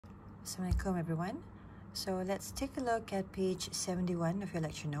Assalamualaikum everyone. So let's take a look at page 71 of your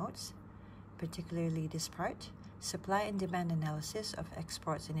lecture notes, particularly this part, supply and demand analysis of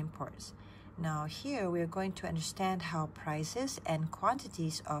exports and imports. Now here we are going to understand how prices and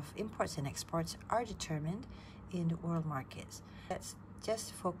quantities of imports and exports are determined in world markets. Let's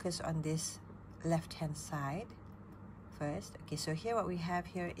just focus on this left-hand side first. Okay, so here what we have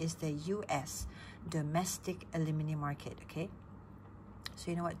here is the US domestic aluminum market. Okay, so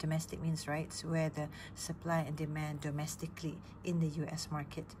you know what domestic means, right? It's where the supply and demand domestically in the US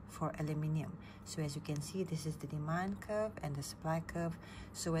market for aluminium. So as you can see, this is the demand curve and the supply curve.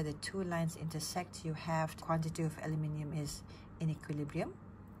 So where the two lines intersect, you have quantity of aluminium is in equilibrium,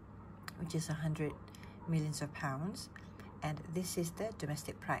 which is 100 millions of pounds, and this is the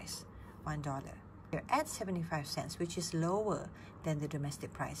domestic price, $1. We're at 75 cents, which is lower than the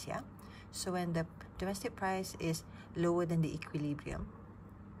domestic price. Yeah, so when the domestic price is lower than the equilibrium,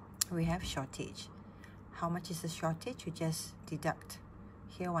 we have shortage. How much is the shortage? You just deduct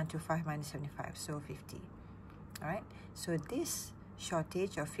here 125 minus 75, so 50. All right, so this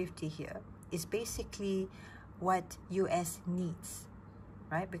shortage of 50 here is basically what US needs,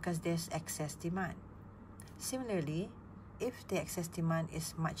 right? Because there's excess demand. Similarly, if the excess demand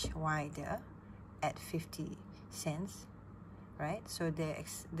is much wider at 50 cents, right? So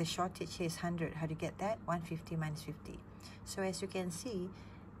the shortage here is 100. How do you get that? 150 minus 50. So as you can see,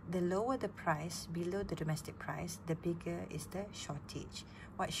 the lower the price below the domestic price, the bigger is the shortage.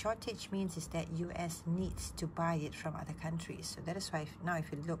 What shortage means is that US needs to buy it from other countries. So that is why now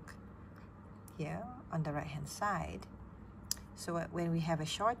if you look here on the right hand side, so when we have a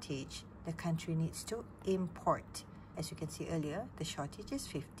shortage, the country needs to import. As you can see earlier, the shortage is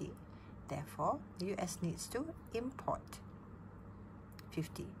 50. Therefore, the US needs to import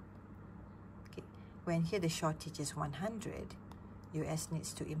 50. Okay. When here the shortage is 100, US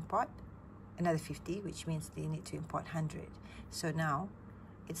needs to import another 50, which means they need to import 100. So now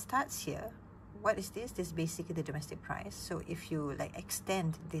it starts here. What is this? This is basically the domestic price. So if you like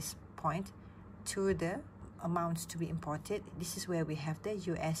extend this point to the amounts to be imported, this is where we have the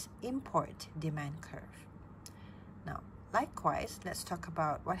US import demand curve. Now, likewise, let's talk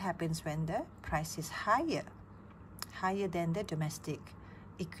about what happens when the price is higher than the domestic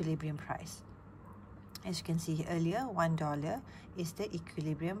equilibrium price. As you can see earlier, $1 is the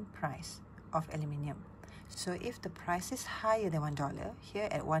equilibrium price of aluminium. So if the price is higher than $1, here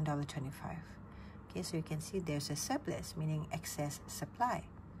at $1.25, okay, so you can see there's a surplus, meaning excess supply,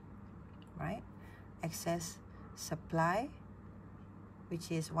 right? Excess supply,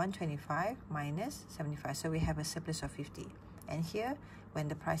 which is 125 minus 75. So we have a surplus of 50. And here, when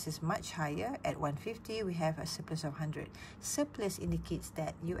the price is much higher at 150, we have a surplus of 100. Surplus indicates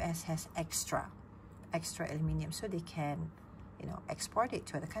that US has extra aluminium, so they can, export it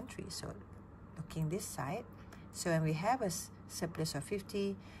to other countries. So looking this side, so when we have a surplus of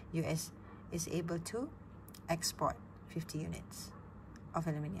 50, US is able to export 50 units of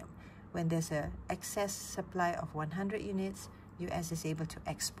aluminium. When there's an excess supply of 100 units, US is able to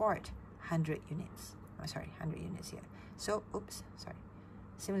export 100 units. 100 units here. So,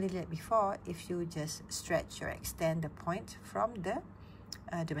 similarly like before, if you just stretch or extend the point from the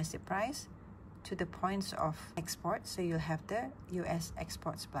domestic price to the points of export, so you'll have the US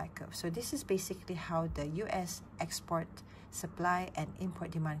export supply curve. So this is basically how the US export supply and import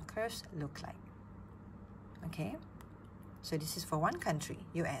demand curves look like. Okay, so this is for one country,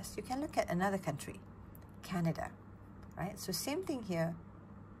 US. You can look at another country, Canada, right? So same thing here,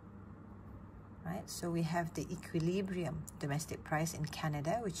 right? So we have the equilibrium domestic price in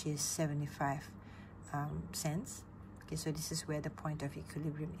Canada, which is 75 cents. Okay, so this is where the point of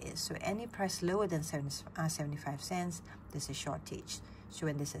equilibrium is. So any price lower than 75 cents, there's a shortage. So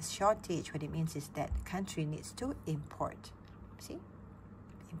when there's a shortage, what it means is that the country needs to import. See?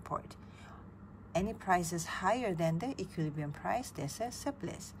 Import. Any prices higher than the equilibrium price, there's a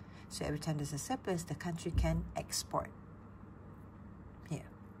surplus. So every time there's a surplus, the country can export. Here.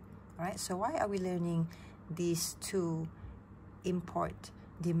 All right, so why are we learning these two import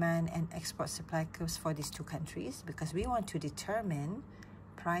demand and export supply curves for these two countries? Because we want to determine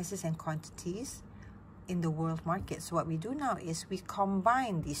prices and quantities in the world market. So what we do now is we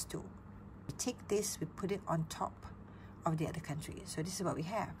combine these two. We take this, we put it on top of the other country. So this is what we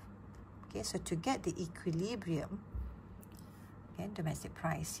have. Okay, so to get the equilibrium, okay, domestic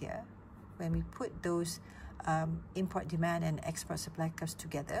price here, when we put those import demand and export supply curves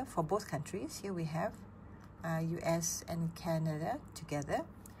together for both countries, here we have US and Canada together,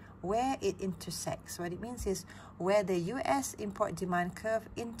 where it intersects. What it means is where the US import demand curve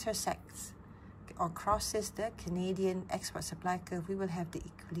intersects or crosses the Canadian export supply curve, we will have the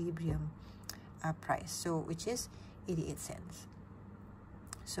equilibrium price, so which is 88 cents.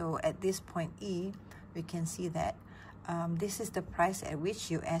 So at this point E, we can see that this is the price at which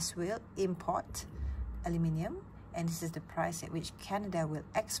US will import aluminium, and this is the price at which Canada will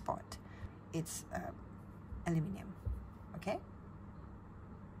export its aluminium. Okay.